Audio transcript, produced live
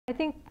I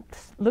think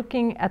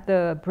looking at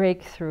the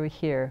breakthrough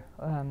here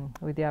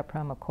with the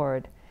Abraham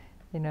Accord,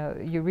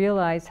 you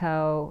realize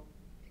how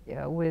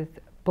with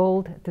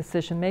bold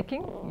decision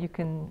making, you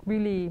can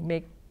really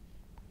make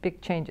big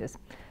changes.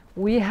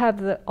 We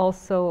have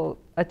also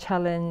a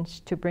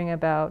challenge to bring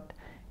about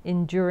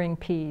enduring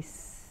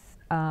peace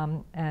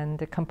and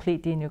the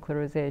complete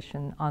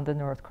denuclearization on the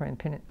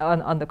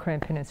on the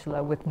Korean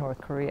Peninsula with North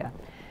Korea.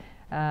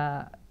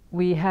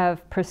 We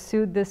have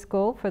pursued this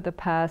goal for the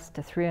past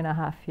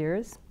 3.5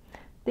 years.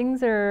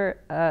 Things are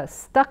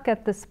stuck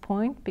at this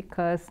point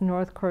because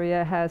North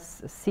Korea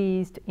has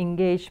ceased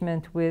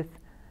engagement with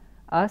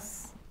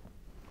us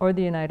or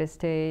the United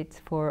States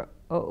for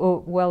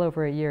well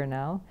over a year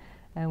now.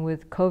 And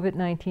with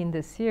COVID-19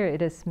 this year,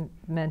 it has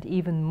meant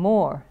even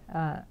more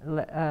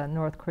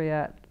North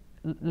Korea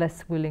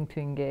less willing to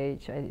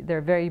engage.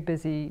 They're very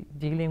busy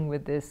dealing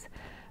with this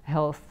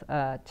health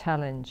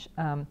challenge.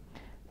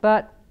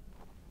 But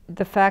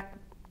the fact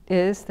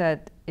is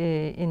that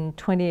in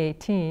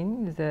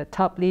 2018, the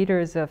top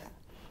leaders of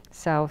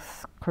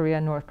South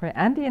Korea, North Korea,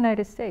 and the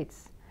United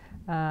States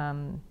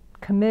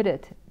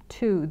committed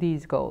to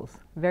these goals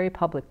very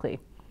publicly.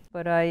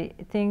 But I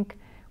think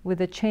with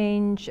the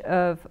change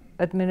of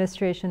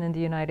administration in the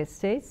United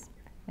States,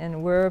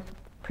 and we're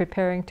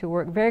preparing to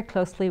work very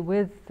closely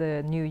with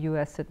the new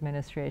US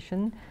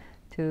administration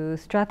to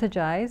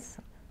strategize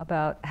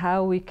about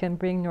how we can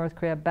bring North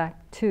Korea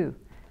back to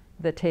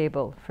the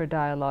table for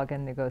dialogue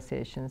and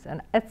negotiations.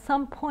 And at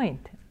some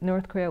point,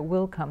 North Korea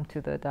will come to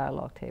the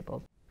dialogue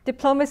table.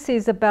 Diplomacy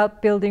is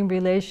about building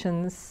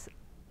relations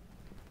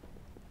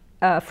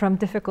from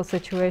difficult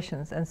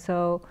situations. And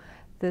so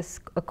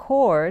this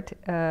accord,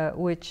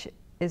 which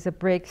is a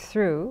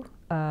breakthrough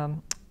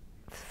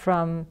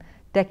from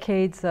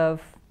decades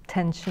of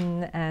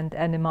tension and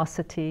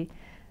animosity,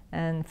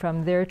 and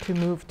from there to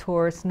move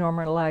towards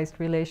normalized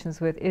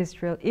relations with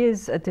Israel,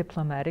 is a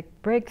diplomatic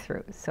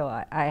breakthrough. So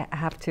I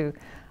have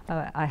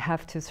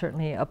to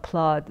certainly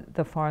applaud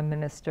the foreign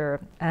minister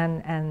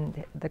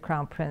and the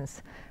crown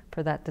prince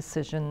for that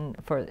decision,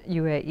 for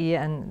UAE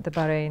and the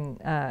Bahrain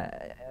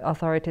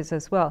authorities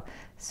as well.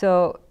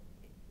 So,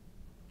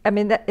 I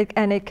mean,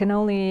 it can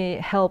only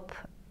help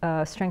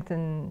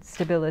strengthen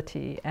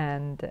stability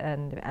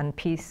and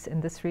peace in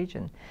this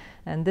region.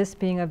 And this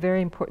being a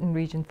very important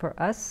region for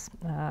us,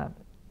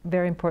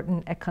 very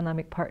important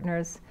economic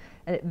partners,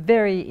 a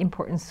very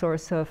important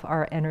source of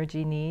our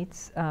energy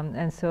needs.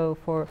 And so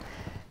for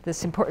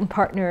this important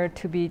partner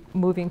to be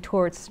moving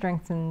towards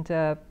strengthened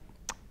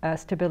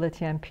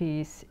stability and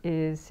peace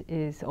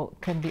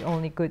can be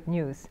only good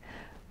news.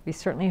 We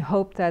certainly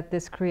hope that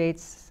this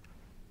creates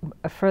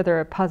a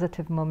further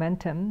positive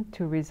momentum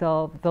to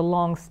resolve the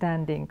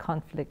long-standing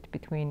conflict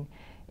between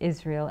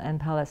Israel and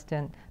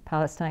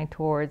Palestine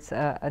towards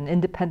an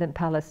independent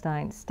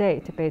Palestine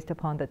state based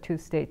upon the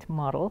two-state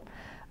model.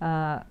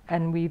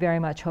 And we very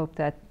much hope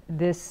that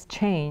this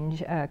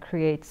change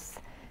creates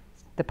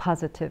the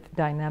positive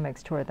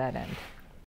dynamics toward that end.